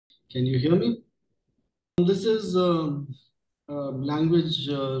Can you hear me? This is language.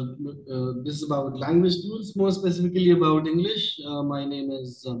 This is about language tools, more specifically about English. My name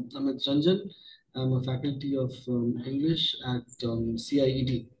is Amit Ranjan. I'm a faculty of English at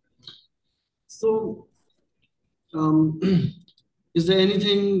CIET. So, um, is there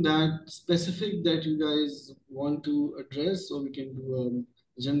anything that specific that you guys want to address, or we can do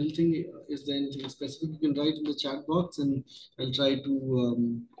a general thing? Is there anything specific you can write in the chat box, and I'll try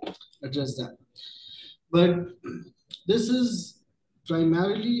to address that. But this is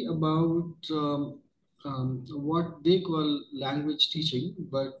primarily about what they call language teaching,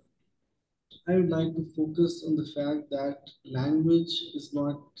 but I would like to focus on the fact that language is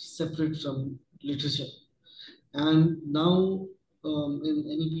not separate from literature. And now in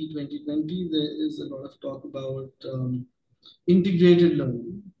NEP 2020, there is a lot of talk about integrated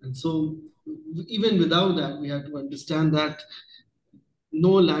learning. And so, even without that, we have to understand that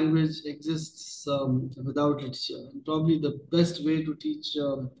no language exists without literature. And probably the best way to teach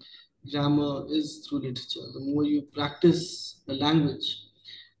grammar is through literature. The more you practice a language,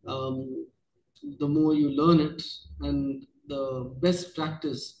 um, the more you learn it, and the best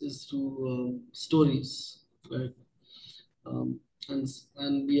practice is through stories, right? Um,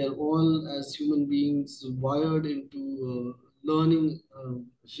 and we are all, as human beings, wired into learning,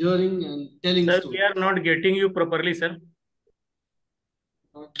 hearing, and telling Sir, we are stories. not getting you properly, sir.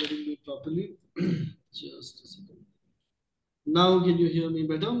 Not getting me properly. Just a second. Now, can you hear me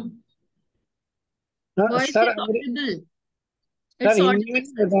better? Voice sir is audible. Sir It's Hindi में audible, नहीं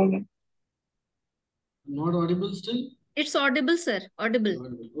sir. बताऊंगा Not audible still? It's audible, sir. Audible.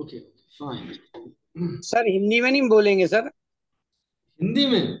 Audible. Okay, fine. Sir Hindi में नहीं बोलेंगे sir Hindi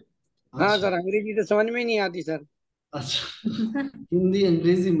में? हाँ अच्छा sir अंग्रेजी तो समझ में नहीं आती सर अच्छा हिंदी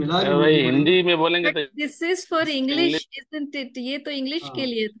अंग्रेजी मिला के अरे भाई बोलनी पड़ेगी। हिंदी में बोलेंगे But तो this is for English English, isn't it? ये तो English के हाँ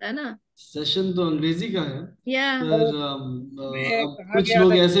लिए था ना? सेशन तो अंग्रेजी का है, Yeah. पर मैं अब कहा कुछ गया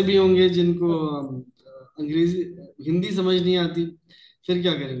लोग था ऐसे भी होंगे जिनको अंग्रेजी हिंदी समझ नहीं आती, फिर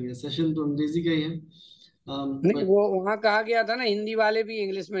क्या करेंगे? सेशन तो अंग्रेजी का ही है। नहीं बट वो वहाँ कहा गया था ना हिंदी वाले भी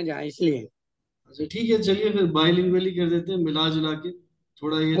इंग्लिश में जाए इसलिए अच्छा ठीक है, चलिए फिर बाइलिंगुअली कर देते हैं, मिला जुला के।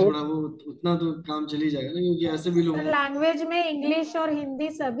 थोड़ा ये वो थोड़ा वो, उतना तो काम चल ही जाएगा ना, क्योंकि ऐसे भी लोग सर हैं। लैंग्वेज में इंग्लिश और हिंदी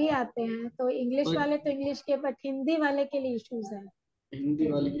सभी आते हैं, तो इंग्लिश बट वाले तो इंग्लिश के, बट हिंदी वाले के लिए इश्यूज है। हिंदी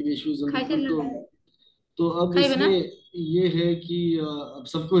वाले के लिए इश्यूज हैं खाई बिल्कुल। चलना तो अब खाई बना इसमें ये है कि अब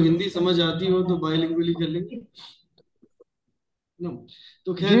सबको हिंदी समझ आती हो तो बाइलिंगुअली कर लेंगे ना।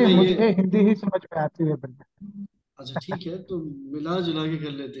 तो खैर जी मैं ये मुझे हिंदी ही समझ में आती है बढ़िया। अच्छा ठीक है, तो मिला जुला के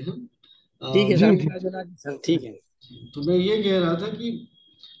कर लेते हैं। ठीक है अम, सर जी जी मिला जुला के सर ठीक है तो मैं ये कह रहा था कि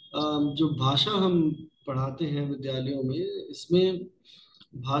जो भाषा हम पढ़ाते हैं विद्यालयों में, इसमें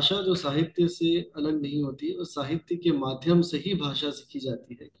भाषा जो साहित्य से अलग नहीं होती, और साहित्य के माध्यम से ही भाषा सीखी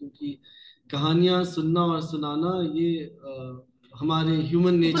जाती है, क्योंकि कहानियां सुनना और सुनाना ये हमारे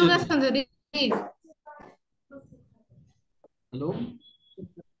ह्यूमन नेचर में है। सुंदरी हेलो,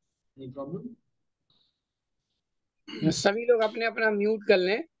 एनी प्रॉब्लम? सभी लोग अपने अपना म्यूट कर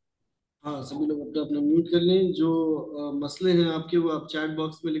लें हाँ, सभी लोग अपना अपना म्यूट कर लें। जो मसले हैं आपके, वो आप चैट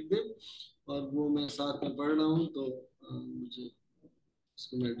बॉक्स में लिख दें, और वो मैं साथ में पढ़ रहा हूँ, तो मुझे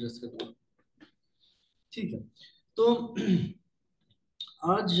उसको मैं एड्रेस कर दूँगा। ठीक है, तो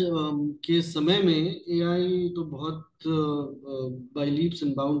आज के समय में एआई तो बहुत bye leaps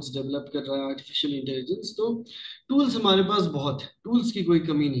and bounds develop कर रहा है, आर्टिफिशियल इंटेलिजेंस। तो टूल्स हमारे पास बहुत है, टूल्स की कोई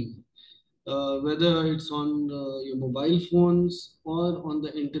कमी नहीं है। whether it's on your mobile phones or on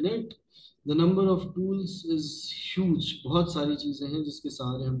the internet, the number of tools is huge। बहुत सारी चीजें हैं जिसके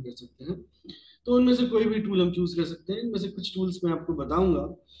सहारे हम कर सकते हैं, तो उनमें से कोई भी टूल हम चूज कर सकते हैं। इनमें से कुछ टूल्स मैं आपको बताऊंगा,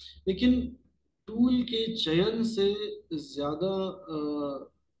 लेकिन टूल के चयन से ज्यादा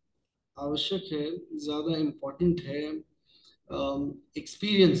आवश्यक है, ज्यादा इम्पोर्टेंट है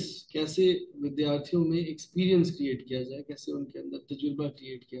एक्सपीरियंस। कैसे विद्यार्थियों में एक्सपीरियंस क्रिएट किया जाए, कैसे उनके अंदर तजुर्बा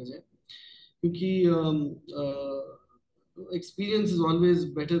क्रिएट किया जाए, क्योंकि experience is always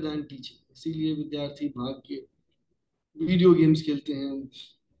better than teaching. इसीलिए विद्यार्थी भाग के वीडियो गेम्स खेलते हैं,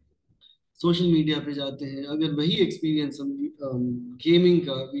 सोशल मीडिया पे जाते हैं। अगर वही एक्सपीरियंस हम गेमिंग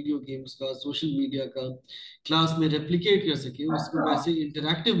का, वीडियो गेम्स का, सोशल मीडिया का क्लास में रेप्लिकेट कर सकें, उसको वैसे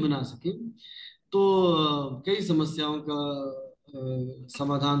इंटरैक्टिव बना सकें, तो कई समस्याओं का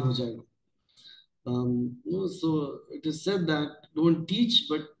समाधान हो जाएगा। So it is said that don't teach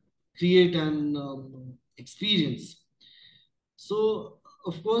but create an experience. So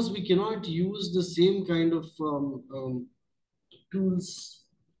of course we cannot use the same kind of tools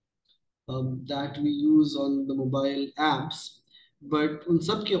that we use on the mobile apps, but उन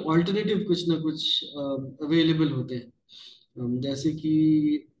सब के ऑल्टरनेटिव कुछ ना कुछ available होते हैं। जैसे कि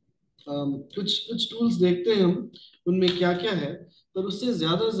कुछ कुछ टूल्स देखते हैं हम, उनमें क्या क्या है, पर उससे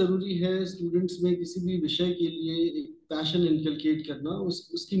ज्यादा जरूरी है स्टूडेंट्स में किसी भी विषय के लिए एक पैशन इनकलकेट करना,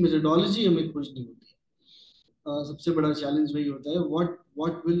 उसकी मेथोडोलॉजी हमें खोजनी होती है। सबसे बड़ा चैलेंज वही होता है,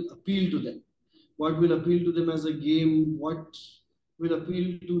 what will appeal to them, what will appeal to them as a game, what will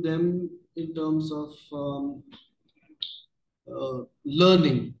appeal to them in terms of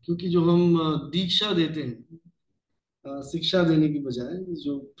learning. क्योंकि जो हम दीक्षा देते हैं, शिक्षा देने की बजाय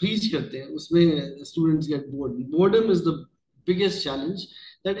जो प्रीच करते हैं, उसमें students get bored. Boredom is the biggest challenge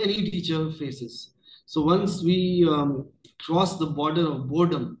that any teacher faces. So once we cross the border of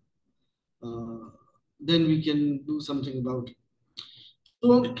boredom, then we can do something about it. तो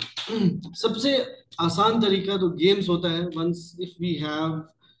सबसे आसान तरीका तो गेम्स होता है। Once if we have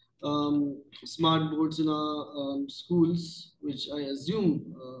smart boards in schools, which I assume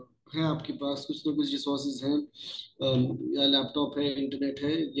है आपके पास, कुछ ना कुछ रिसोर्सेज हैं, या लैपटॉप है, इंटरनेट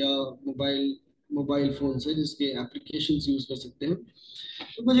है, या मोबाइल मोबाइल फोन है जिसके एप्लीकेशंस यूज कर सकते हैं।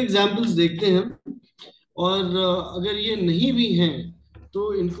 तो कुछ एग्जांपल्स देखते हैं, और अगर ये नहीं भी हैं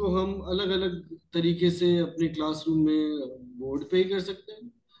तो इनको हम अलग अलग तरीके से अपने क्लासरूम में बोर्ड पे ही कर सकते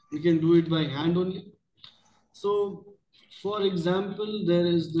हैं। We can do it by hand only. So for example there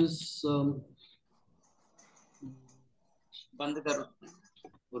is this, बंद करो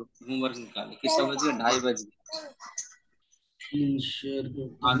और होमवर्क निकाले। कितना बज गया? 2:30 बज गए। शेयर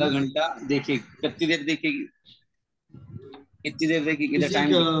आधा घंटा देखिए, कितनी देर देखेगी, कितनी देर देखेगी, इधर किसी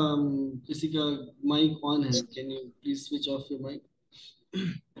टाइम का किसी का माइक ऑन है, can you please switch off your mic?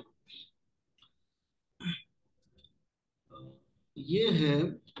 ये है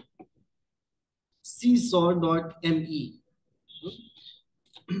seesaw.me।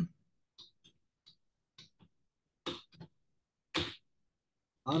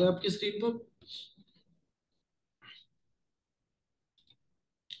 आ रहा है आपकी स्क्रीन पर?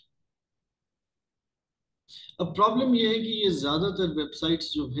 अब प्रॉब्लम ये है कि ये ज्यादातर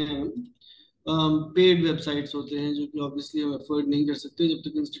वेबसाइट्स जो हैं पेड वेबसाइट्स होते हैं, जो कि ऑब्वियसली हम अफोर्ड नहीं कर सकते जब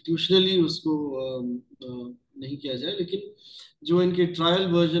तक इंस्टीट्यूशनली उसको नहीं किया जाए। लेकिन जो इनके ट्रायल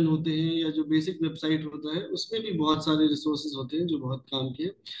वर्जन होते हैं या जो बेसिक वेबसाइट होता है, उसमें भी बहुत सारे रिसोर्सेज होते हैं जो बहुत काम के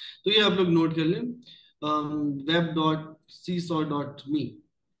हैं। तो ये आप लोग नोट कर लें, web.seesaw.me।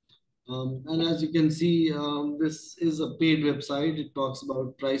 And as you can see, this is a paid website. It talks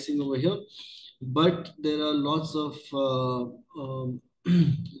about pricing over here, but there are lots of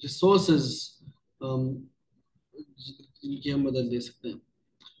resources जिनकी हम मदद ले सकते हैं।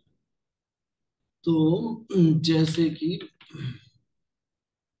 तो जैसे कि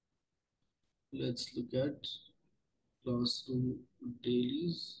let's look at classroom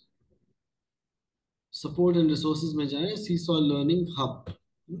dailies, support and resources में जाएं, Seesaw Learning Hub।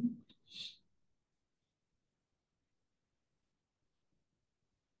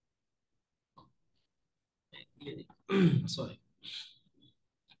 Sorry,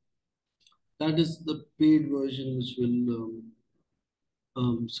 that is the paid version which will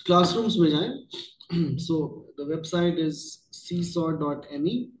classrooms में जाएं। So the website is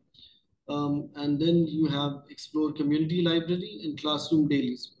seesaw.me, and then you have explore community library and classroom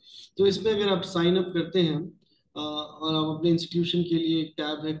dailies। तो इसमें अगर आप sign up करते हैं और आप अपने इंस्टीट्यूशन के लिए, एक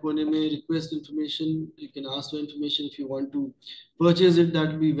टैब है कोने में, request information, you can ask for information if you want to purchase it,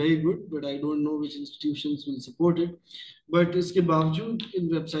 that be very good, but I don't know which institutions will support it. But इसके बावजूद इन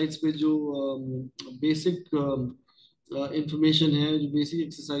वेबसाइट्स पे जो बेसिक इंफॉर्मेशन है, जो basic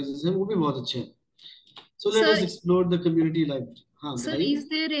exercises हैं, वो भी बहुत अच्छे हैं। So let Sir, us explore the community library. हाँ sir, बताइए। is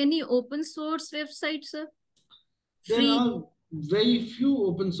there any open source website, sir? There Free? are very few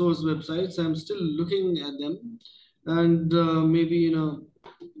open source websites. I'm still looking at them, and maybe in a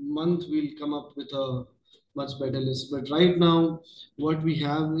month we'll come up with a much better list. But right now, what we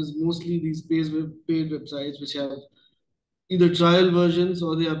have is mostly these paid websites which have either trial versions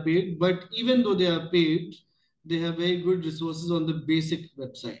or they are paid. But even though they are paid, they have very good resources on the basic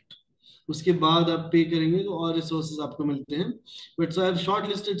website. उसके बाद आप पे करेंगे तो और resources आपको मिलते हैं। But so I have short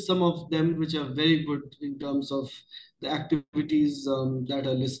listed some of them which are very good in terms of the activities that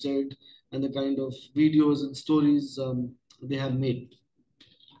are listed and the kind of videos and stories they have made.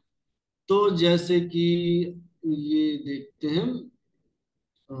 तो जैसे कि ये देखते हैं,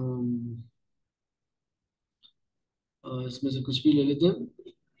 इसमें से कुछ भी ले लेते हैं,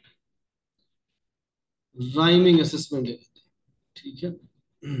 राइमिंग असेसमेंट ले लेते हैं, ठीक है।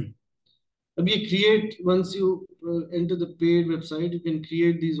 अब ये create, once you enter the paid website, you can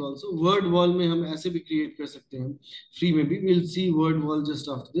create these also. Word wall में हम ऐसे भी क्रिएट कर सकते हैं, फ्री में भी। Will see word wall just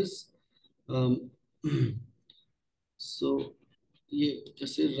after this. सो ये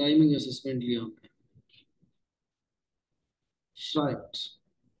जैसे राइमिंग असेसमेंट लिया हमने, right.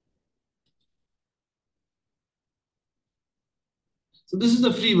 So this is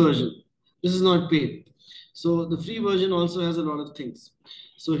the free version. This is not paid. So the free version also has a lot of things.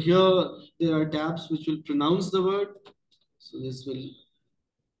 So here there are tabs which will pronounce the word. So this will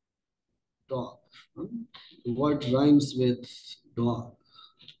dog. What rhymes with dog?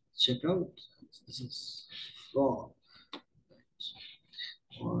 Check out. This is frog.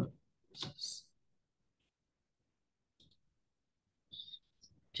 Or this is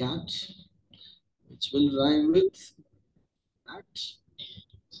cat, which will rhyme with cat.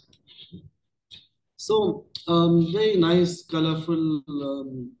 So very nice, colorful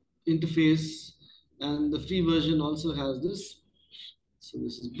interface, and the free version also has this. So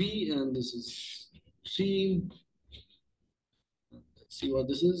this is B and this is tree. Let's see what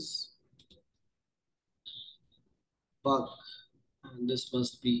this is. Bug, and this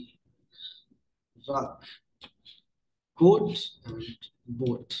must be rug. Goat and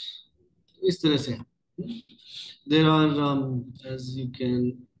boat. इस तरह से there are as you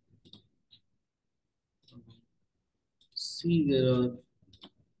can see, there are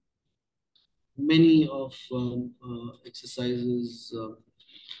many of exercises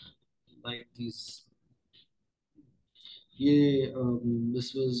like these.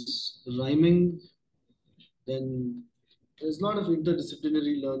 This was rhyming. Then there's a lot of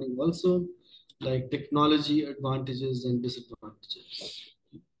interdisciplinary learning also, like technology advantages and disadvantages.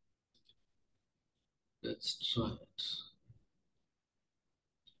 Let's try it.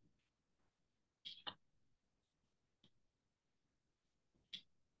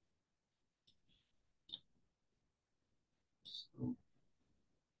 So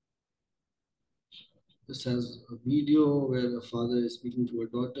this has a video where a father is speaking to a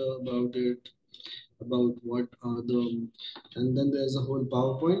daughter about it, about what are the, and then there's a whole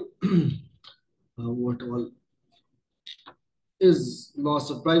PowerPoint, what all is loss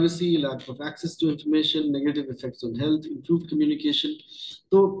of privacy, lack of access to information, negative effects on health, improved communication.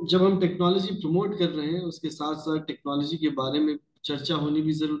 तो जब हम technology promote कर रहे हैं उसके साथ साथ technology के बारे में चर्चा होनी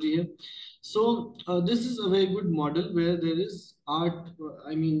भी जरूरी है. So this is a very good model where there is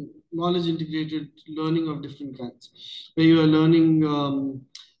knowledge integrated learning of different kinds, where you are learning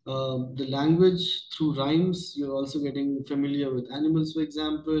the language through rhymes. You're also getting familiar with animals, for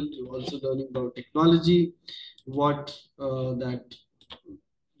example. You're also learning about technology, what that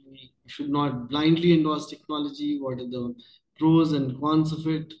we should not blindly endorse technology, what are the pros and cons of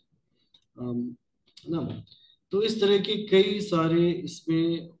it. ना तो इस तरह के कई सारे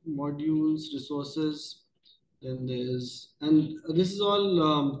इसमें modules, resources, then there's, and this is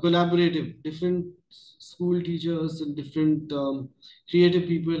all collaborative. Different school teachers and different creative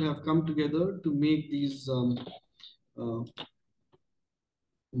people have come together to make these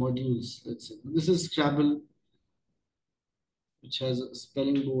modules. Let's say this is Scrabble, which has a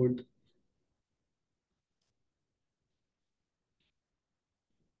spelling board.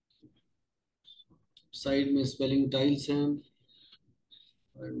 Side में spelling tiles हैं.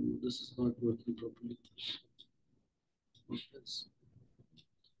 This is not working properly. Yes.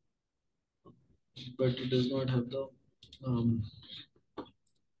 But it does not have the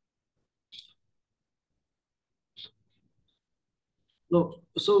no.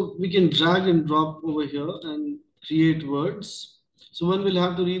 So we can drag and drop over here and create words. So one will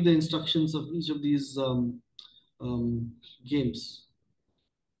have to read the instructions of each of these games.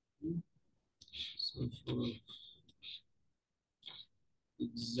 So for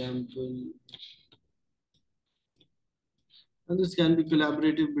example, and this can be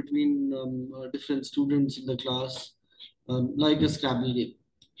collaborative between different students in the class, like a Scrabble game,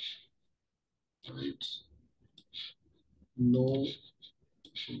 right? No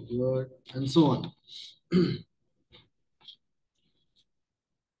word and so on.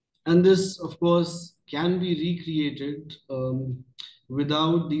 And this, of course, can be recreated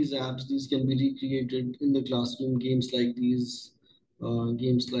without these apps. These can be recreated in the classroom. Games like these,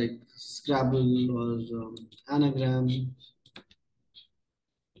 games like Scrabble or Anagram.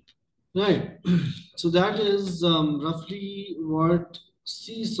 Right. So that is roughly what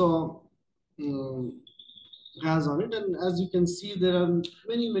Seesaw has on it. And as you can see, there are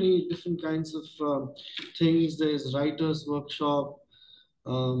many different kinds of things. There is writer's workshop.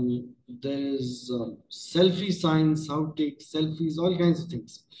 There is selfie science, how to take selfies, all kinds of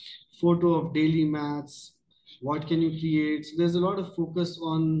things. Photo of daily maths, what can you create? So there's a lot of focus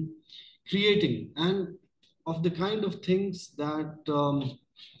on creating and of the kind of things that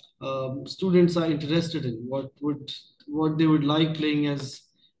students are interested in. What they would like playing as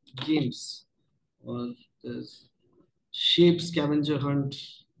games. Or there's shape scavenger hunt.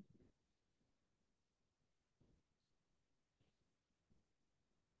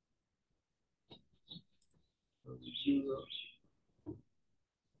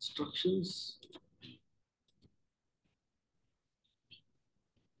 instructions.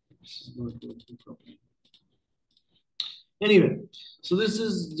 This is not working properly. Anyway, so this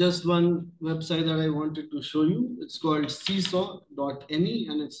is just one website that I wanted to show you. It's called seesaw.me,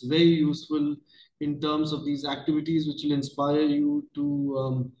 and it's very useful in terms of these activities, which will inspire you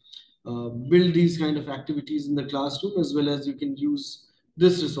to build these kind of activities in the classroom, as well as you can use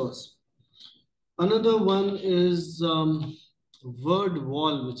this resource. Another one is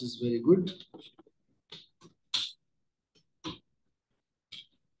WordWall, which is very good.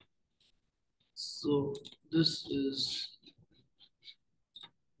 So this is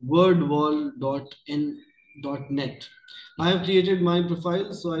wordwall.net. I have created my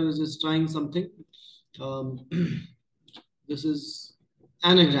profile, so I was just trying something. This is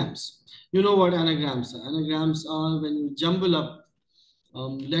anagrams. You know what anagrams are? Anagrams are when you jumble up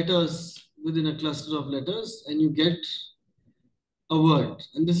letters within a cluster of letters and you get a word.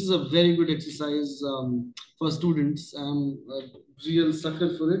 And this is a very good exercise for students. I'm a real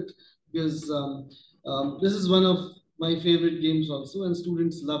sucker for it because this is one of my favorite games also, and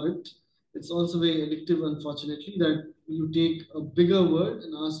students love it. It's also very addictive, unfortunately, that you take a bigger word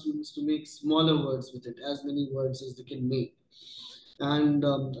and ask students to make smaller words with it, as many words as they can make. And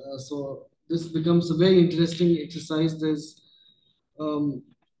so this becomes a very interesting exercise. There's a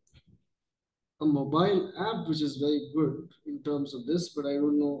mobile app which is very good in terms of this, but I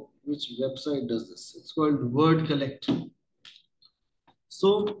don't know which website does this. It's called Word Collect.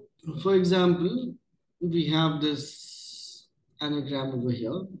 So, for example, we have this anagram over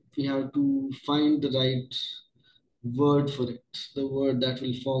here. We have to find the right word for it, the word that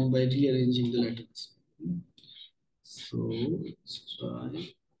will form by rearranging the letters. So let's try.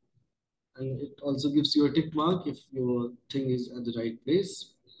 And it also gives you a tick mark if your thing is at the right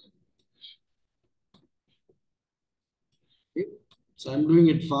place. Okay. So I'm doing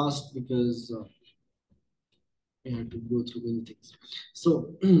it fast because I had to go through many things.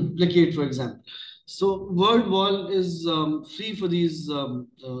 So Placate, for example. So WordWall is free for these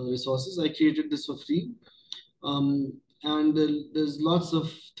resources. I created this for free. And there's lots of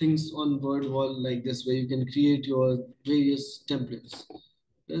things on WordWall like this where you can create your various templates.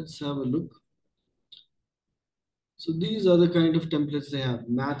 Let's have a look. So these are the kind of templates they have: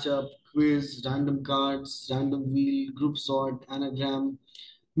 matchup, quiz, random cards, random wheel, group sort, anagram,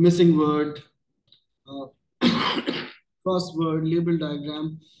 missing word, crossword, label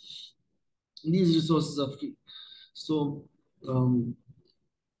diagram. These resources are free. So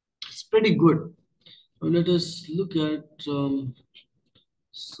it's pretty good. Now let us look at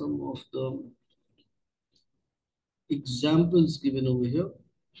some of the examples given over here.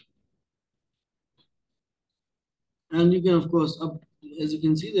 And you can, of course, as you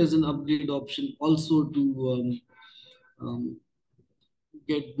can see, there's an upgrade option also to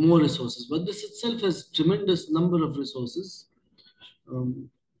get more resources. But this itself has tremendous number of resources.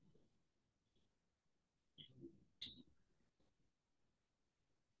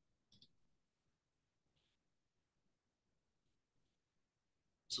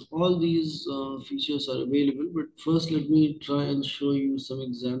 So all these features are available, but first let me try and show you some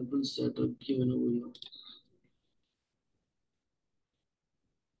examples that are given over here.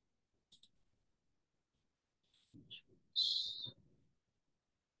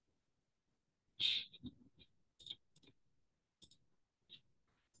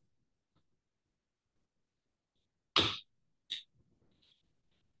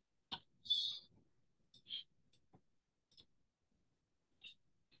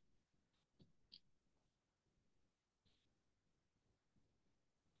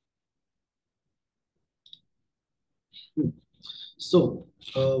 So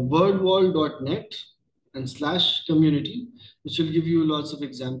wordwall.net and /community, which will give you lots of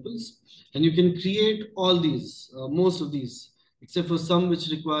examples. And you can create all these, most of these, except for some which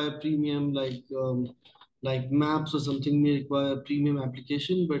require premium, like maps or something may require a premium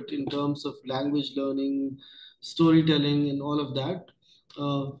application. But in terms of language learning, storytelling, and all of that,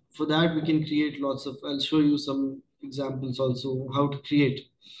 for that we can create lots of, I'll show you some examples also how to create.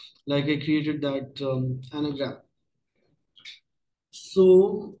 Like I created that anagram.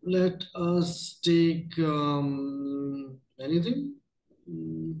 So let us take anything.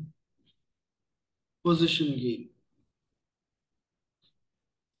 Position game.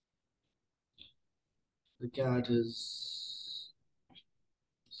 The cat is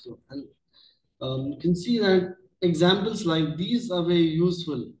so, and you can see that examples like these are very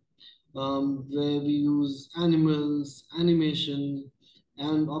useful, where we use animals, animation,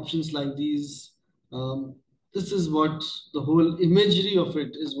 and options like these. This is what the whole imagery of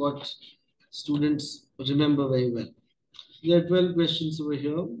it is what students remember very well. There are 12 questions over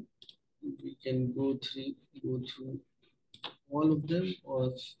here. We can go through all of them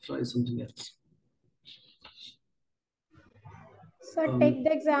or try something else. So take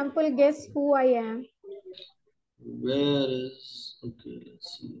the example, guess who I am. Where is, okay,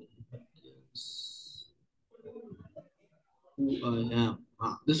 let's see. Guess who I am.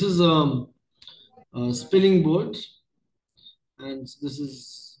 This is a spinning board, and this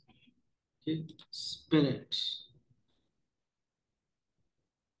is, okay, spin it.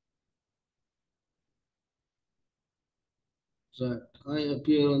 Right, I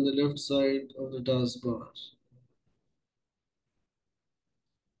appear on the left side of the taskbar.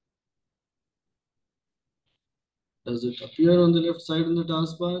 Does it appear on the left side of the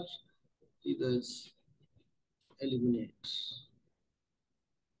taskbar? Either it's eliminate.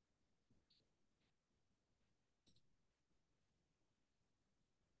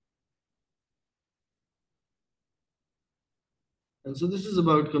 And so this is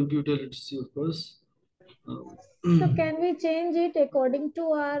about computer literacy, of course. So can we change it according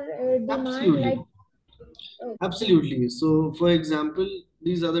to our demand? Absolutely. Like, Absolutely. So, for example,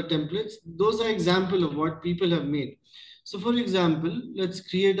 these are the templates. Those are example of what people have made. So, for example, let's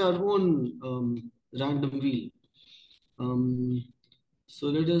create our own random wheel. So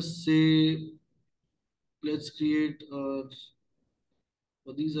let us say, let's create. Well,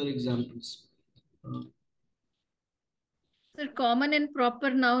 these are examples. Sir, common and proper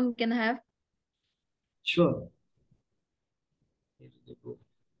noun can have. Sure.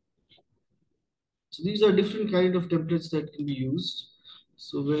 So these are different kind of templates that can be used.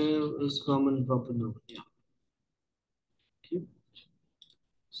 So where is common and proper noun? Yeah. Okay.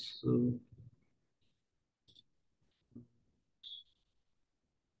 So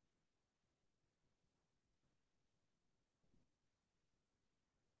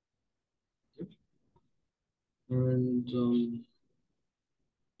and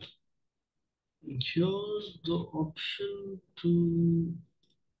here's the option to,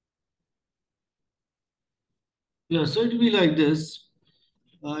 yeah, so it will be like this.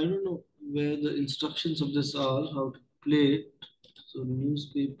 I don't know where the instructions of this are, how to play it. So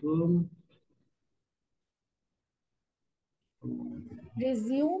newspaper.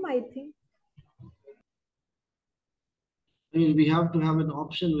 resume, I think. I mean, we have to have an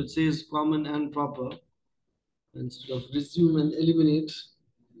option which says common and proper instead of resume and eliminate.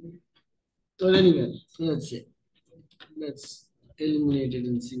 Or anyway, let's say, let's eliminate it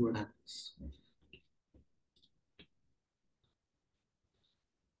and see what happens.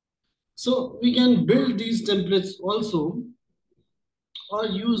 So we can build these templates also or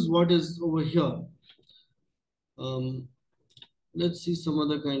use what is over here. Let's see some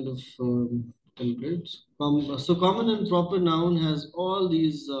other kind of templates. So common and proper noun has all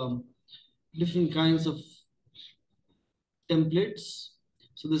these different kinds of templates.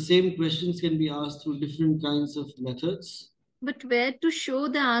 So the same questions can be asked through different kinds of methods. But where to show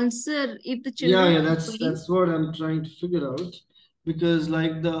the answer if the children? Yeah, that's what I'm trying to figure out. Because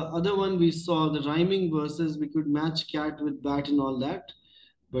like the other one we saw, the rhyming verses, we could match cat with bat and all that.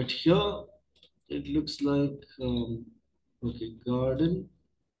 But here it looks like okay, garden.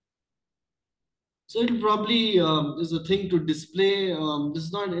 So it probably is a thing to display. This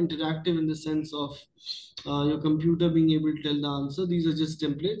is not interactive in the sense of your computer being able to tell the answer. These are just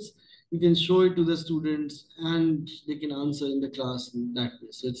templates. You can show it to the students and they can answer in the class in that way.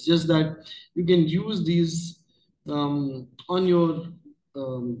 So it's just that you can use these on your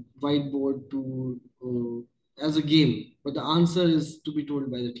whiteboard to as a game, but the answer is to be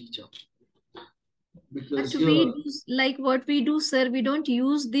told by the teacher. Because But we do, like what we do, sir, we don't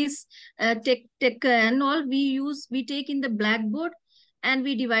use this tech and all. We take in the blackboard and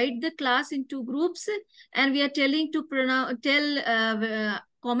we divide the class into groups and we are telling to tell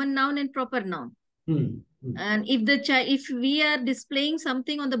common noun and proper noun. And if we are displaying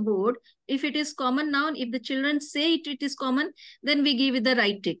something on the board, if it is common noun, if the children say it is common, then we give it the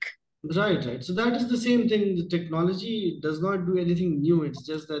right tick. Right. So that is the same thing. The technology does not do anything new. It's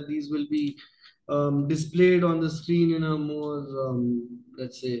just that these will be displayed on the screen in a more,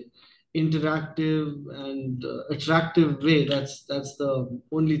 let's say, interactive and attractive way. That's the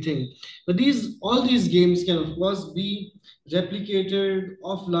only thing. But all these games can of course be replicated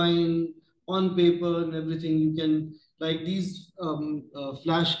offline on paper and everything. You can, like these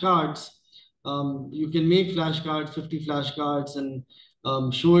flashcards. You can make flashcards, 50 flashcards, and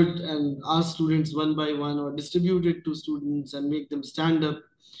show it and ask students one by one or distribute it to students and make them stand up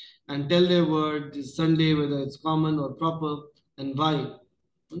and tell their word this Sunday, whether it's common or proper and why.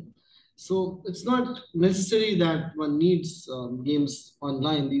 So it's not necessary that one needs games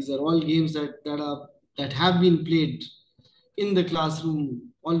online. These are all games that have been played in the classroom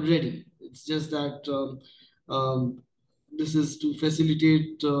already. It's just that this is to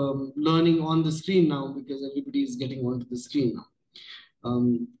facilitate learning on the screen now, because everybody is getting onto the screen now.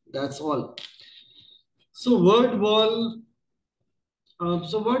 That's all. So word wall.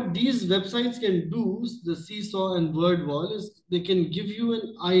 So what these websites can do, the Seesaw and Word Wall, is they can give you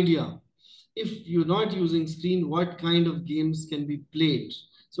an idea, if you're not using screen, what kind of games can be played.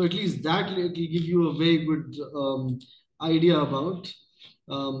 So at least that will give you a very good idea about.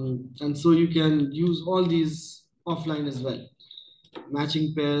 And so you can use all these offline as well.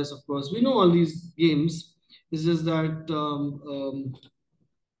 Matching pairs, of course. We know all these games. It's just that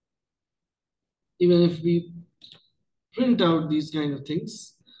even if we print out these kind of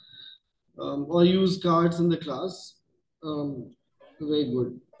things or use cards in the class, very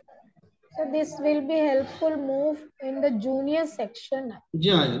good. So this will be helpful move in the junior section.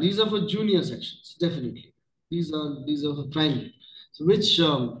 Yeah, these are for junior sections, definitely. These are for primary. So which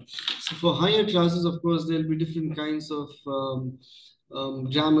so for higher classes, of course, there'll be different kinds of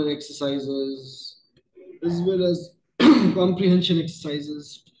grammar exercises as well as comprehension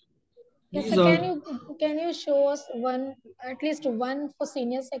exercises. Yes, These so are can you show us one, at least one for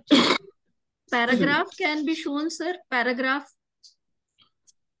senior section? Paragraph can be shown, sir. Paragraph.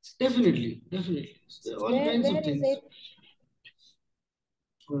 definitely. So there are all kinds of Where is things.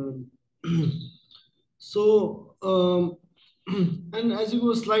 it? So, and as you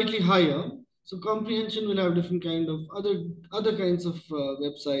go slightly higher, so comprehension will have different kind of other kinds of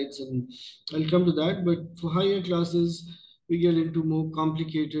websites, and I'll come to that. But for higher classes, we get into more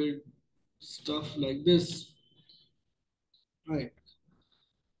complicated stuff like this, right?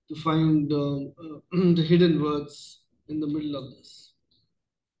 To find the hidden words in the middle of this.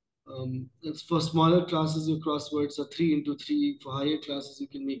 It's for smaller classes, your crosswords are 3 into 3. For higher classes, you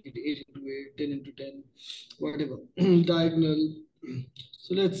can make it 8 into 8, 10 into 10, whatever. Diagonal.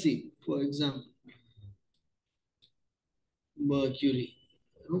 So let's see, for example, Mercury,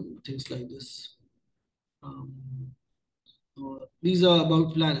 things like this. These are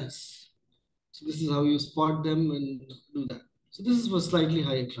about planets. So this is how you spot them and do that. So this is for slightly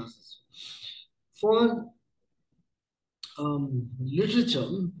higher classes. For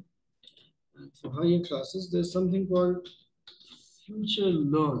literature, and for higher classes, there's something called Future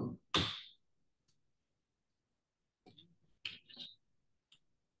Learn.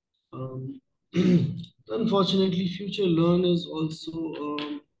 Unfortunately, Future Learn is also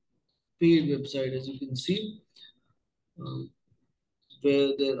a paid website, as you can see,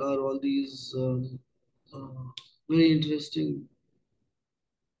 where there are all these very interesting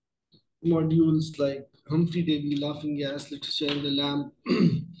modules like Humphrey Davy, Laughing Gas, Literature and the Lamp.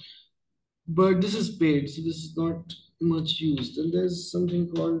 But this is paid, so this is not much used. And there's something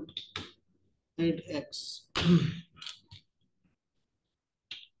called edX.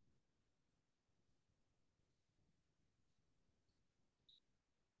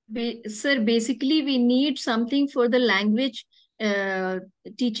 Sir, basically we need something for the language,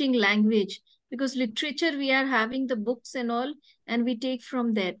 teaching language, because literature we are having the books and all, and we take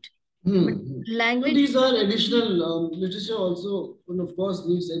from that. But So language. these are additional literature also, and of course,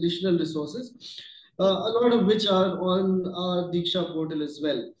 needs additional resources, a lot of which are on our Diksha portal as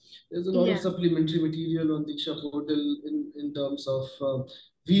well. There's a lot of Yeah. supplementary material on Diksha portal in terms of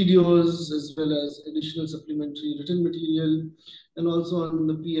videos, as well as additional supplementary written material, and also on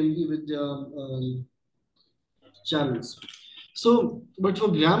the PME Vidya channels. So, but for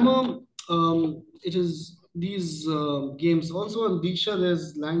grammar, it is these games. Also on Diksha,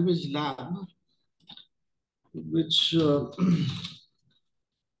 there's Language Lab, which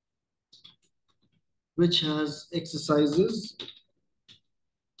which has exercises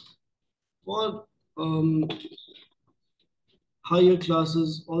for higher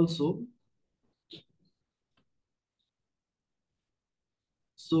classes also.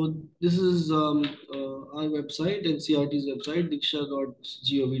 So this is our website, NCERT's website,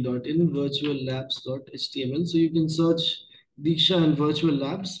 diksha.gov.in, virtuallabs.html. So you can search Diksha and virtual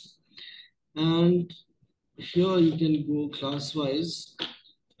labs, and here you can go class-wise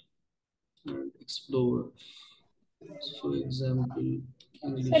and explore. So for example,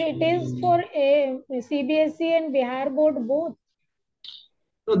 English. Sir, it is for a CBSE and Bihar board both.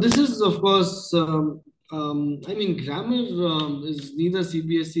 So this is, of course, I mean, grammar is neither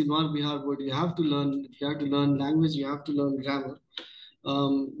CBSE nor Bihar board. You have to learn. If you have to learn language, you have to learn grammar.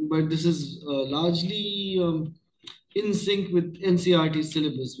 But this is largely in sync with NCERT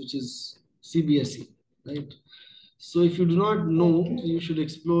syllabus, which is CBSE, right? So if you do not know, you should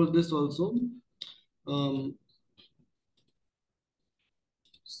explore this also.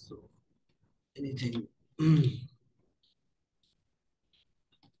 So anything.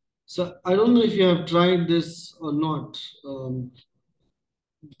 So I don't know if you have tried this or not.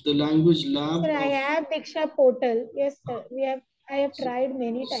 The language lab Sir, I of have Diksha portal. Yes, sir. I have tried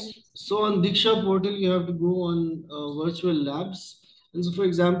many times. so on Diksha portal you have to go on virtual labs. And so, for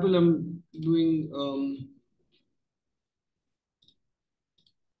example, I'm doing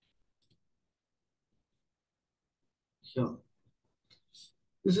here.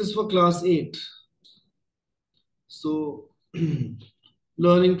 This is for class 8. So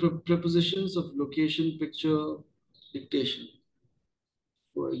learning prepositions of location, picture, dictation,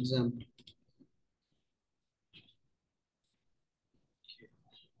 for example.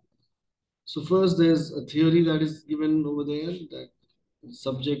 So first there's a theory that is given over there, that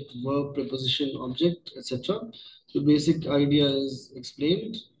subject, verb, preposition, object, etc. The basic idea is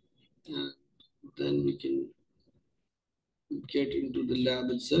explained, and then we can get into the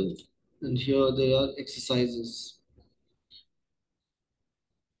lab itself. And here there are exercises.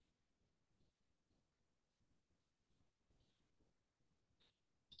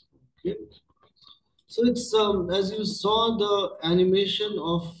 Okay. So it's as you saw, the animation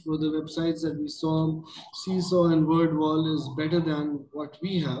of the websites that we saw, Seesaw and WordWall is better than what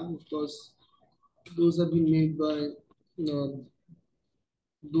we have. Of course, those have been made by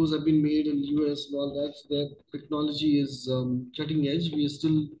those have been made in US and all that. Their technology is cutting edge. We are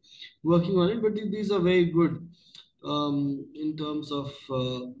still working on it, but these are very good in terms of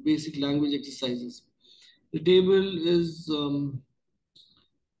basic language exercises. The table is to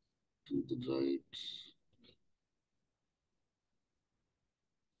the right.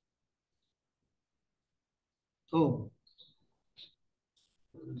 Oh,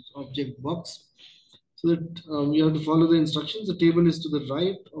 object box. So that you have to follow the instructions. The table is to the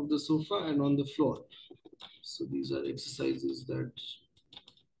right of the sofa and on the floor. So these are exercises that.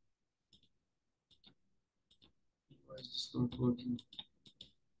 Why is this not working?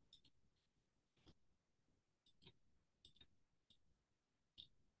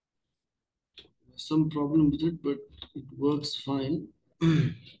 There's some problem with it, but it works fine.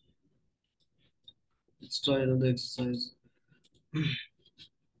 Let's try another exercise.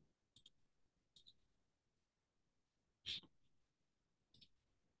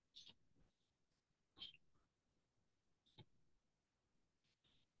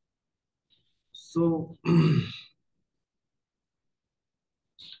 So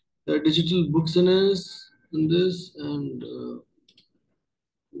there are digital books in this, and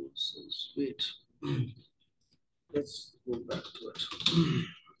wait. Let's go back to it.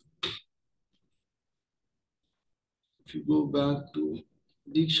 If you go back to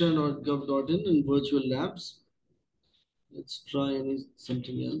diksha.gov.in and virtual labs, let's try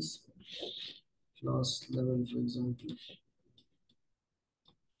something else. Class 11, for example.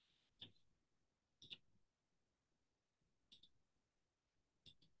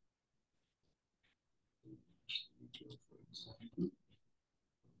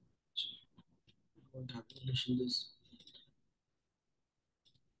 What happened in this?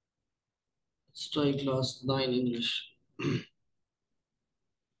 Let's try class 9 English.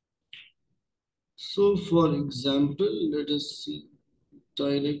 So, for example, let us see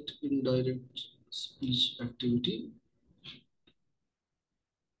direct, indirect speech activity.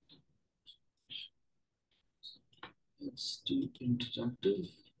 Let's do interactive.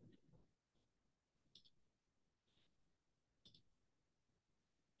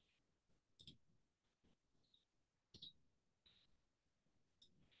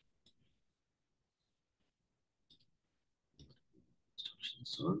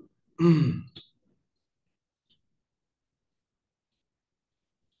 Instructions on.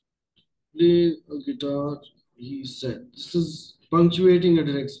 Play a guitar, he said. This is punctuating a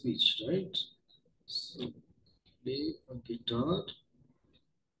direct speech, right? So, play a guitar.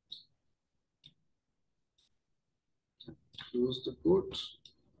 Close the quote.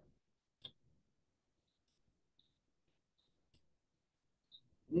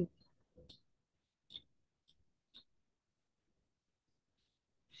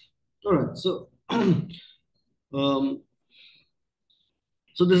 All right, so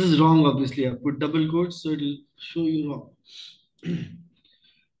so this is wrong, obviously. I put double quotes, so it'll show you wrong.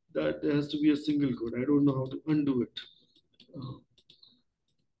 That there has to be a single quote. I don't know how to undo it.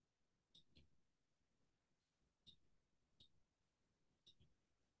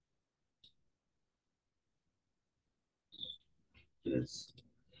 Yes,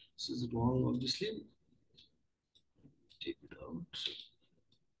 this is wrong, obviously. Take it out.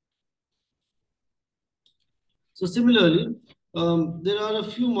 So similarly, there are a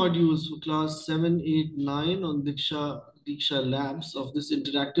few modules for class 7, 8, 9 on Diksha Labs of this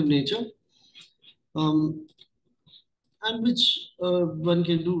interactive nature. and which one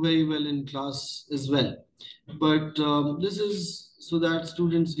can do very well in class as well. But this is so that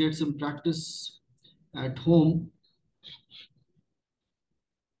students get some practice at home.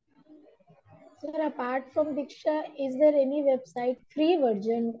 Sir, apart from Diksha, is there any website free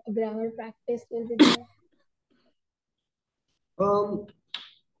version grammar practice will be there? Um,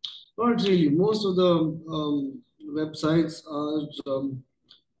 Not really. Most of the websites are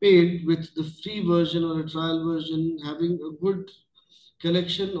paid, with the free version or a trial version having a good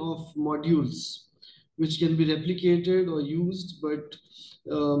collection of modules which can be replicated or used, but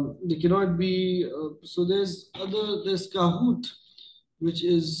they cannot be. So there's Kahoot, which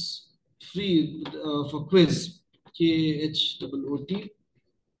is free for quiz, KHOOT,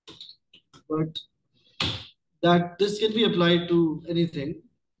 but that this can be applied to anything.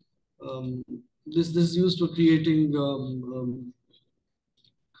 Um, this is used for creating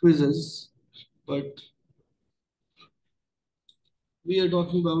quizzes, but we are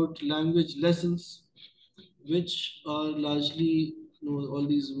talking about language lessons, which are largely, all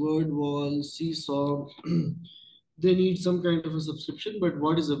these word walls, seesaw. They need some kind of a subscription, but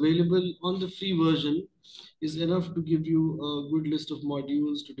what is available on the free version is enough to give you a good list of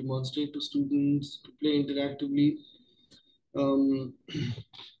modules to demonstrate to students, to play interactively. Um,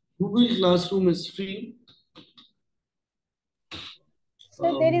 Google Classroom is free.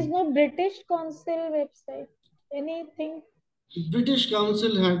 Sir, there is Um, no British Council website. Anything? British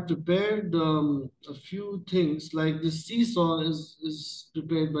Council had prepared a few things, like the seesaw is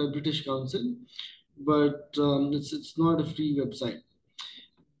prepared by British Council, but it's not a free website.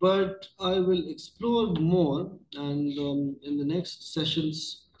 But I will explore more, and in the next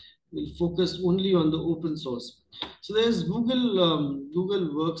sessions, we'll focus only on the open source. So there's Google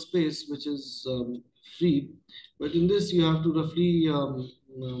Workspace, which is free, but in this you have to roughly um,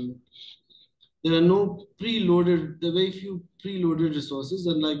 there are no preloaded, there are very few preloaded resources,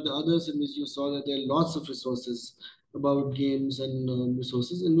 unlike the others in which you saw that there are lots of resources about games and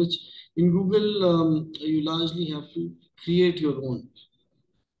resources, in which in Google you largely have to create your own.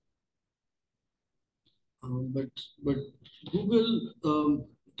 But Google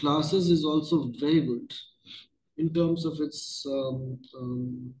Classes is also very good in terms of its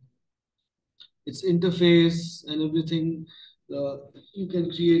interface and everything. You can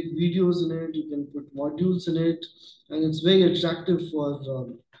create videos in it, you can put modules in it, and it's very attractive for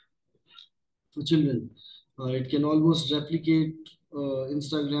children. It can almost replicate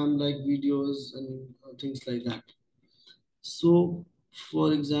Instagram-like videos and things like that. So,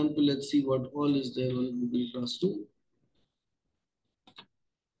 for example, let's see what all is there on Google Classroom.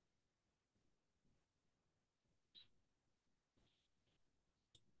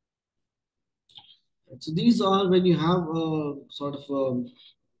 So these are when you have a sort of a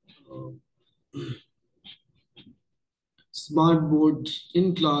smart board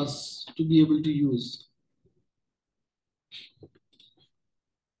in class to be able to use.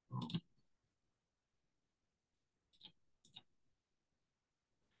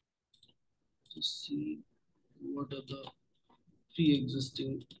 To see what are the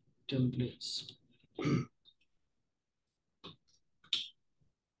pre-existing templates.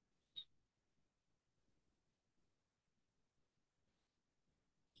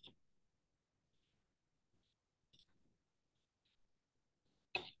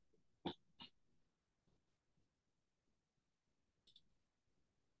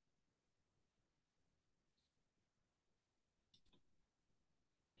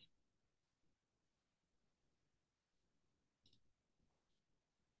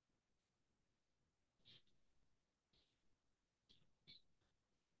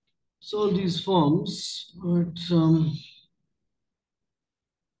 So all these forms, but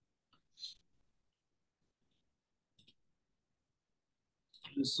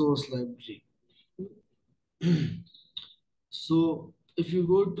resource library. So if you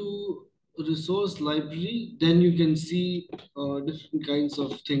go to resource library, then you can see different kinds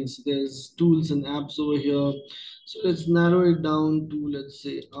of things. There's tools and apps over here. So let's narrow it down to, let's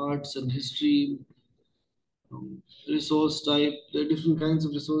say, arts and history. Resource type, there are different kinds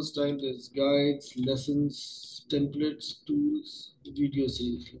of resource type. There's guides, lessons, templates, tools, video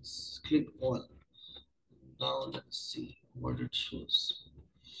series. Let's click all. Now let's see what it shows.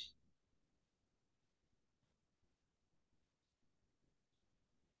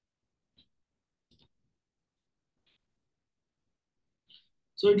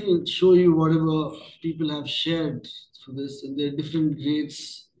 So it will show you whatever people have shared for this, and there are different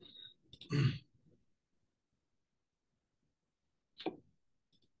grades.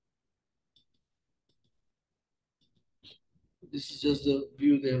 This is just the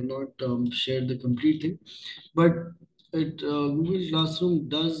view. They have not shared the complete thing, but Google Classroom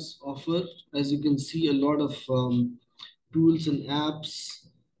does offer, as you can see, a lot of tools and apps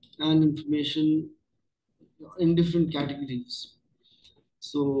and information in different categories.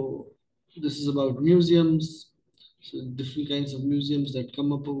 So this is about museums, so different kinds of museums that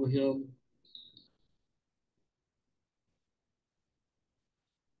come up over here.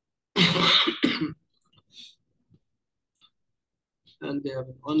 And they have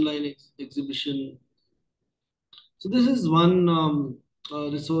an online exhibition. So this is one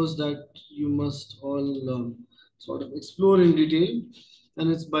resource that you must all sort of explore in detail,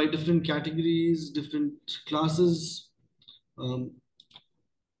 and it's by different categories, different classes. Um,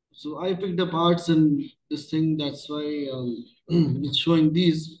 so I picked up arts and this thing, that's why it's showing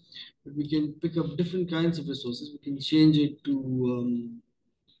these. But we can pick up different kinds of resources. We can change it to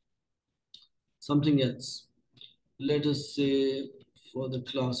something else. Let us say for the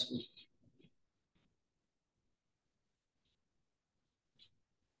classroom.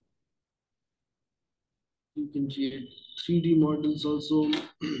 You can create 3D models also.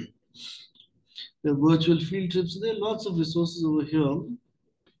 There are virtual field trips. There are lots of resources over here.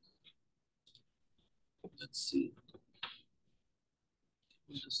 Let's see.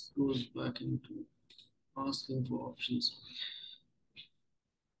 It just goes back into asking for options.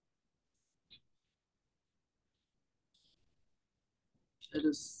 Let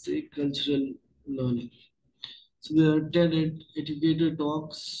us say cultural learning. So there are TED educator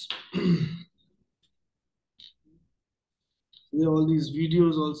talks. There are all these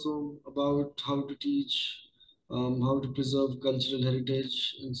videos also about how to teach, how to preserve cultural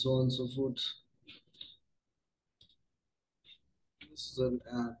heritage, and so on and so forth. This is an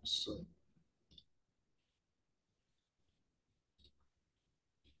app. So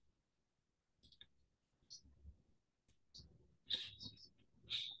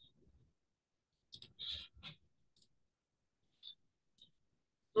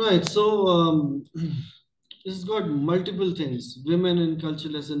right, so this has got multiple things: women in culture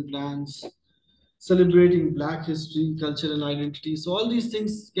lesson plans, celebrating Black history, culture, and identity. So all these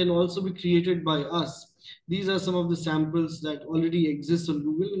things can also be created by us. These are some of the samples that already exist on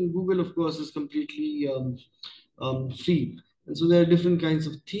Google, and Google, of course, is completely free. And so there are different kinds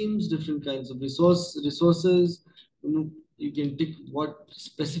of themes, different kinds of resources. You can pick what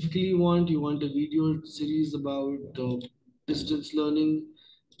specifically you want. You want a video series about distance learning.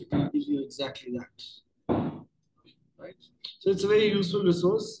 It will give you exactly that, right? So it's a very useful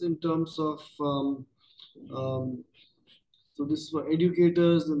resource in terms of um, so this is for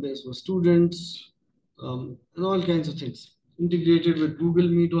educators and there's for students and all kinds of things. Integrated with Google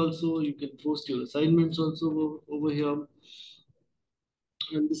Meet also, you can post your assignments also over here.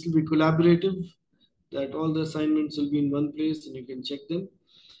 And this will be collaborative, that all the assignments will be in one place and you can check them.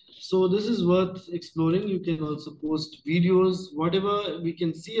 So this is worth exploring. You can also post videos. Whatever we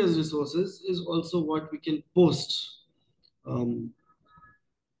can see as resources is also what we can post um,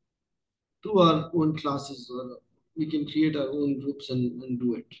 to our own classes, or we can create our own groups and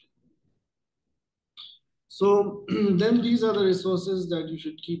do it. So then these are the resources that you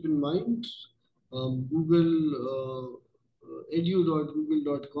should keep in mind. Google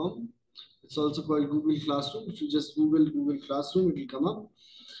edu.google.com. It's also called Google Classroom. If you just Google Google Classroom, it will come up.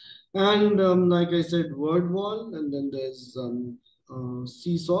 And like I said, WordWall, and then there's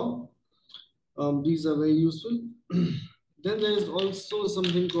Seesaw. These are very useful. Then there's also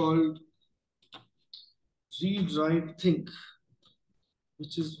something called Read, Write, Think,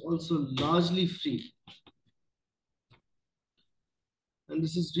 which is also largely free. And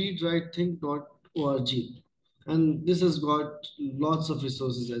this is readwritethink.org. And this has got lots of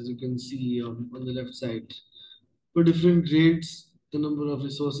resources, as you can see on the left side. For different grades, the number of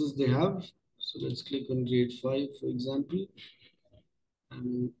resources they have. So let's click on grade 5, for example.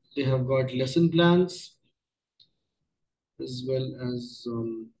 And they have got lesson plans as well as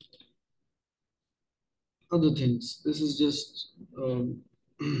other things. This is just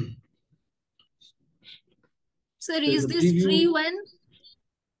Sir, there's is a this free preview. one?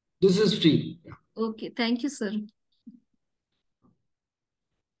 This is free. Okay, thank you, sir.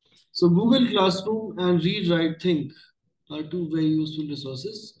 So Google Classroom and Read, Write, Think are two very useful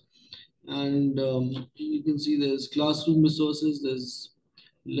resources. And you can see there's classroom resources, there's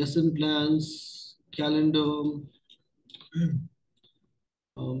lesson plans, calendar,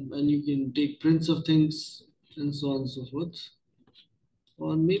 and you can take prints of things and so on and so forth.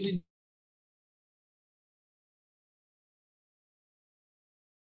 Or maybe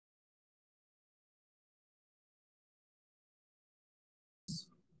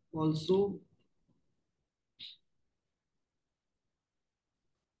also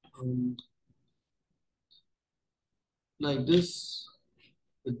um, like this,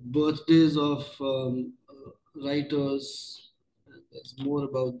 with birthdays of writers. There's more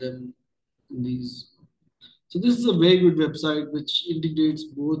about them in these. So this is a very good website which integrates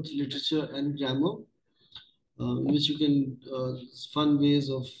both literature and grammar, in which you can fun ways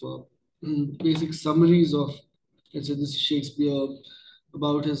of basic summaries of, let's say, this Shakespeare,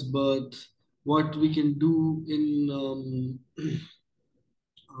 about his birth, what we can do in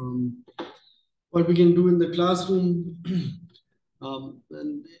um, what we can do in the classroom.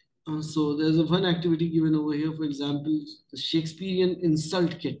 And so there's a fun activity given over here. For example, the Shakespearean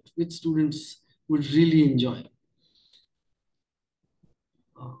insult kit, which students would really enjoy.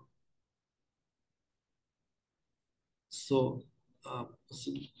 Uh, so,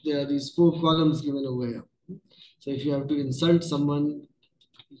 so there are these 4 columns given over here. So if you have to insult someone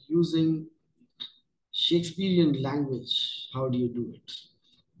using Shakespearean language, how do you do it?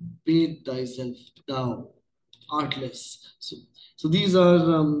 Bathe thyself, thou artless. So these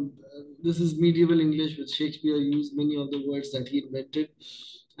are this is medieval English, which Shakespeare used many of the words that he invented,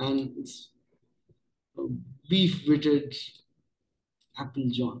 and it's beef-witted Apple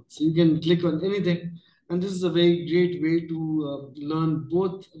John. So you can click on anything, and this is a very great way to learn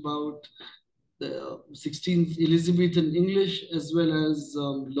both about the 16th Elizabethan English as well as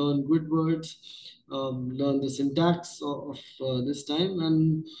learn good words, learn the syntax of this time,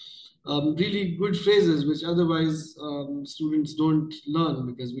 and really good phrases which otherwise students don't learn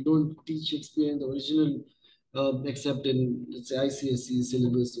because we don't teach Shakespeare in the original, except in, let's say, ICSE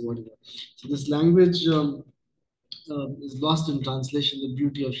syllabus or whatever. So this language is lost in translation, the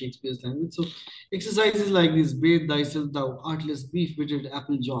beauty of Shakespeare's language. So exercises like this: bathe thyself, thou artless, beef-witted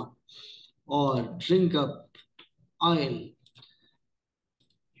Apple John, or drink up ale,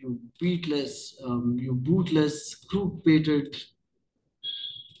 you beatless, you bootless, crook-pated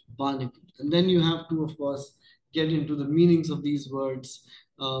barnacle. And then you have to, of course, get into the meanings of these words.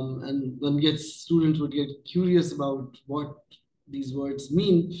 And students would get curious about what these words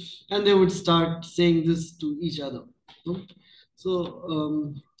mean, and they would start saying this to each other.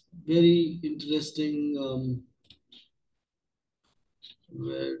 So very interesting.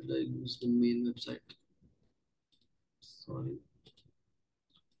 Where did I lose the main website? Sorry.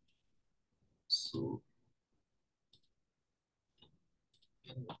 So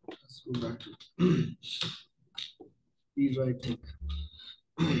let's go back to rewrite thing.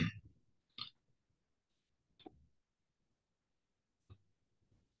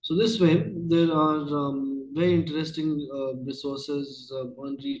 So this way, there are very interesting resources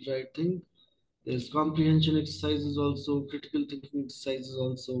on read write think. There's comprehension exercises also, critical thinking exercises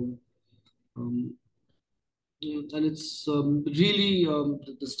also. Um, and it's really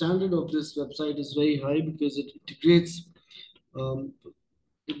the standard of this website is very high because it integrates, um,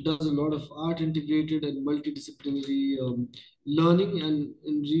 it does a lot of art integrated and multidisciplinary learning, and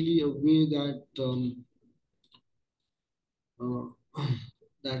in really a way that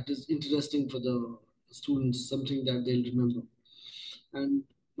that is interesting for the students, something that they'll remember. And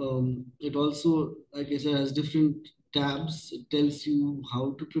it also, like I said, has different tabs. It tells you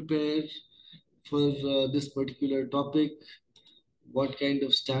how to prepare for this particular topic, what kind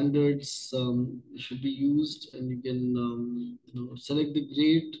of standards should be used, and you can select the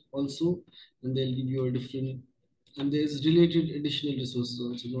grade also, and they'll give you a different, and there's related additional resources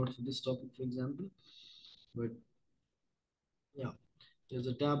also, not for this topic, for example, but yeah, there's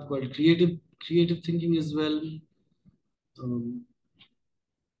a tab called creative thinking as well.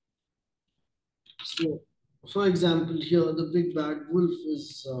 So, for example, here the big bad wolf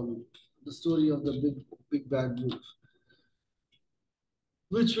is the story of the big bad wolf,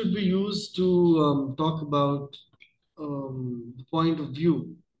 which would be used to talk about the point of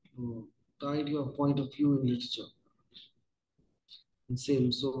view, the idea of point of view in literature. And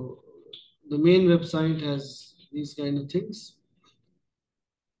same. So the main website has these kind of things.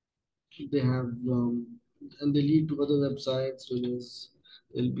 They have and they lead to other websites. So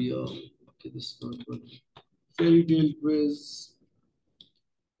there'll be a okay, this is not good. Fairy tale quiz.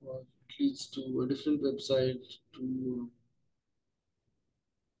 It leads to a different website to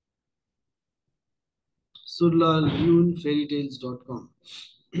surlalunefairytales.com,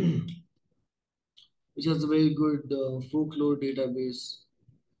 which has a very good folklore database,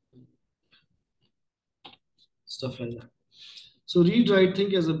 stuff like that. So read write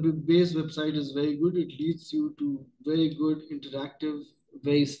think as a base website is very good. It leads you to very good interactive,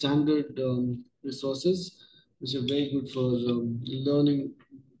 very standard resources, which are very good for learning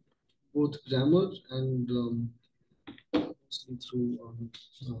both grammar and through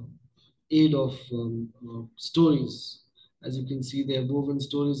aid of stories. As you can see, they have woven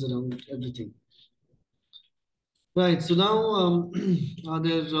stories around everything. Right. So now, are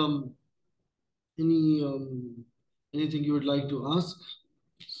there any anything you would like to ask?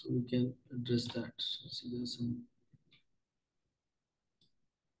 So we can address that. See, there's some.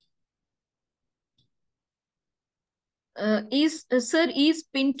 Sir, is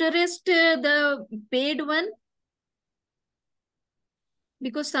Pinterest the paid one?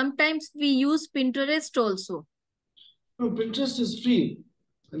 Because sometimes we use Pinterest also. No, Pinterest is free.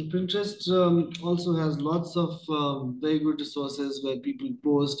 And Pinterest also has lots of very good resources where people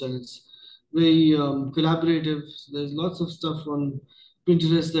post, and it's very collaborative. So there's lots of stuff on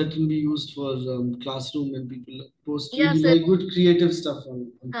Pinterest that can be used for classroom, and people post Yeah, really sir. very good creative stuff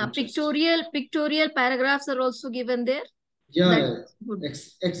on Pinterest. Pictorial paragraphs are also given there. Yeah, That's good.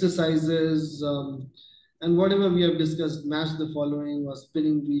 exercises and whatever we have discussed, match the following or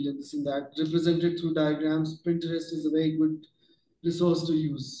spinning wheel and this and that, represented through diagrams. Pinterest is a very good resource to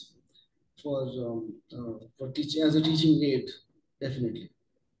use for teaching as a teaching aid, definitely.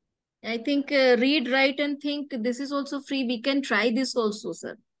 I think read, write, and think. This is also free. We can try this also,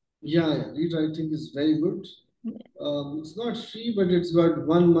 sir. Yeah, read writing is very good. It's not free, but it's got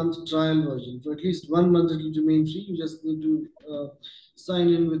 1 month trial version. For at least 1 month, it will remain free. You just need to sign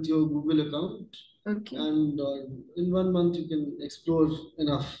in with your Google account, Okay. and in 1 month you can explore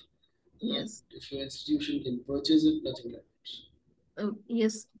enough. Yes. If your institution can purchase it, nothing like that. Oh,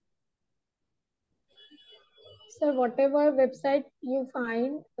 yes. So whatever website you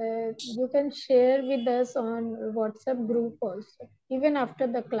find, you can share with us on WhatsApp group also, even after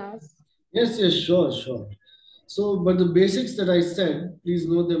the class. Yes, yes, sure, sure. So, but the basics that I said, please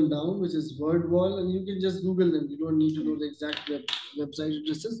note them down, which is WordWall, and you can just Google them. You don't need to know the exact website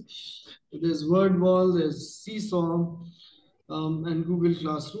addresses. But there's WordWall, there's Seesaw, and Google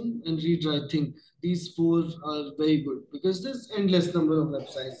Classroom, and Read, Write, Think. These four are very good because there's endless number of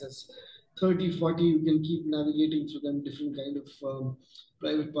websites. There's 30, 40. You can keep navigating through them, different kind of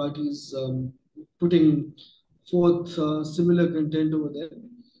private parties putting forth similar content over there.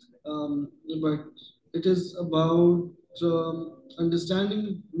 But it is about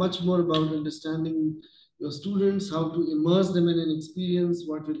understanding, much more about understanding your students, how to immerse them in an experience,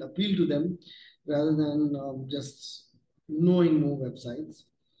 what will appeal to them, rather than just knowing more websites.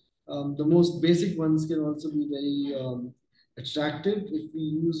 The most basic ones can also be very attractive if we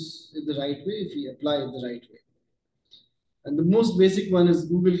use it the right way, if we apply it the right way. And the most basic one is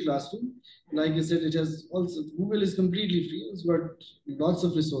Google Classroom. Like I said, it has also, Google is completely free. It's got lots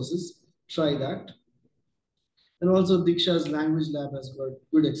of resources. Try that. And also Diksha's language lab has got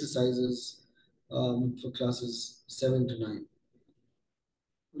good exercises for classes 7 to 9.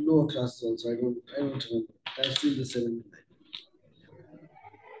 Lower classes also, I don't remember. I feel the 7 to 9.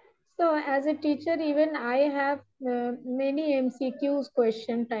 So as a teacher, even I have many MCQs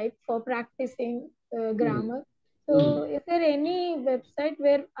question type for practicing grammar. So is there any website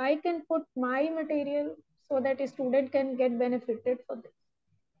where I can put my material so that a student can get benefited for this?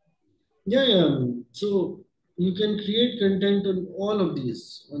 Yeah, yeah. So you can create content on all of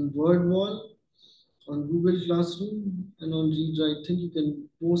these, on WordWall, on Google Classroom, and on Read, Write, Think. You can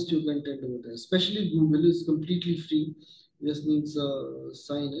post your content over there. Especially Google is completely free. Just needs a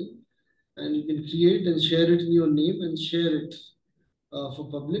sign in, and you can create and share it in your name and share it for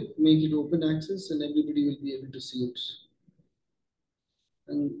public. Make it open access, and everybody will be able to see it.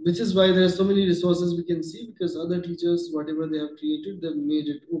 And which is why there are so many resources we can see, because other teachers, whatever they have created, they've made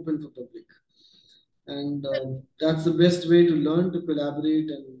it open for public. And that's the best way to learn, to collaborate,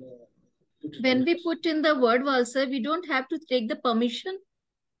 and put it When out. we put in the WordWall, sir, we don't have to take the permission.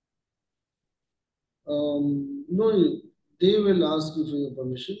 No, they will ask you for your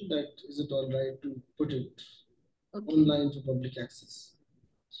permission. That is it all right to put it online for public access.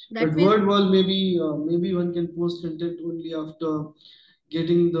 That But means WordWall, maybe one can post content only after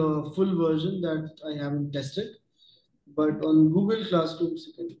getting the full version that I haven't tested. But on Google Classrooms,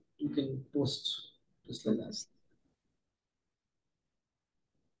 you can post just like that.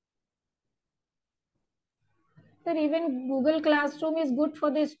 Sir, even Google Classroom is good for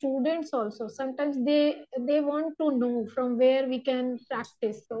the students also. Sometimes they want to know from where we can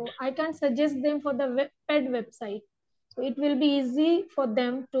practice. So I can suggest them for the PED website. So it will be easy for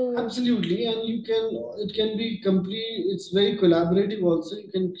them to. Absolutely, and it can be complete, it's very collaborative also.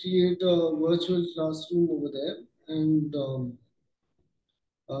 You can create a virtual classroom over there and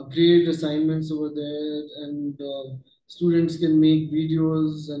create assignments over there, and students can make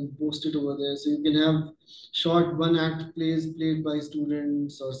videos and post it over there. So you can have short one act plays played by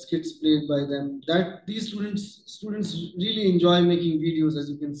students or skits played by them. That these students really enjoy making videos. As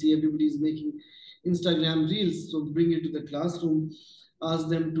you can see, everybody is making Instagram reels. So bring it to the classroom, ask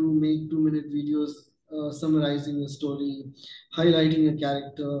them to make 2-minute videos summarizing a story, highlighting a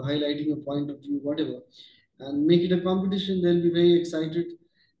character, highlighting a point of view, whatever, and make it a competition. They'll be very excited,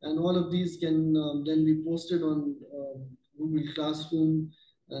 and all of these can then be posted on Google Classroom,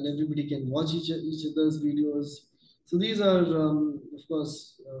 and everybody can watch each other's videos. So these are, of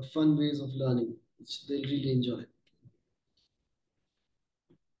course, fun ways of learning, which they'll really enjoy.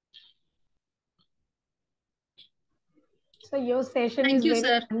 So your session Thank is you,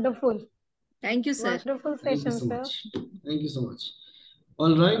 very sir. wonderful. Thank you, sir. Wonderful Thank you session, so sir. much. Thank you so much.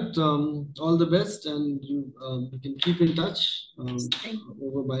 All right. All the best, and you can keep in touch Thank you.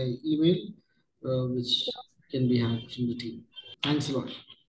 over by email, which can be had from the team. Thanks a lot.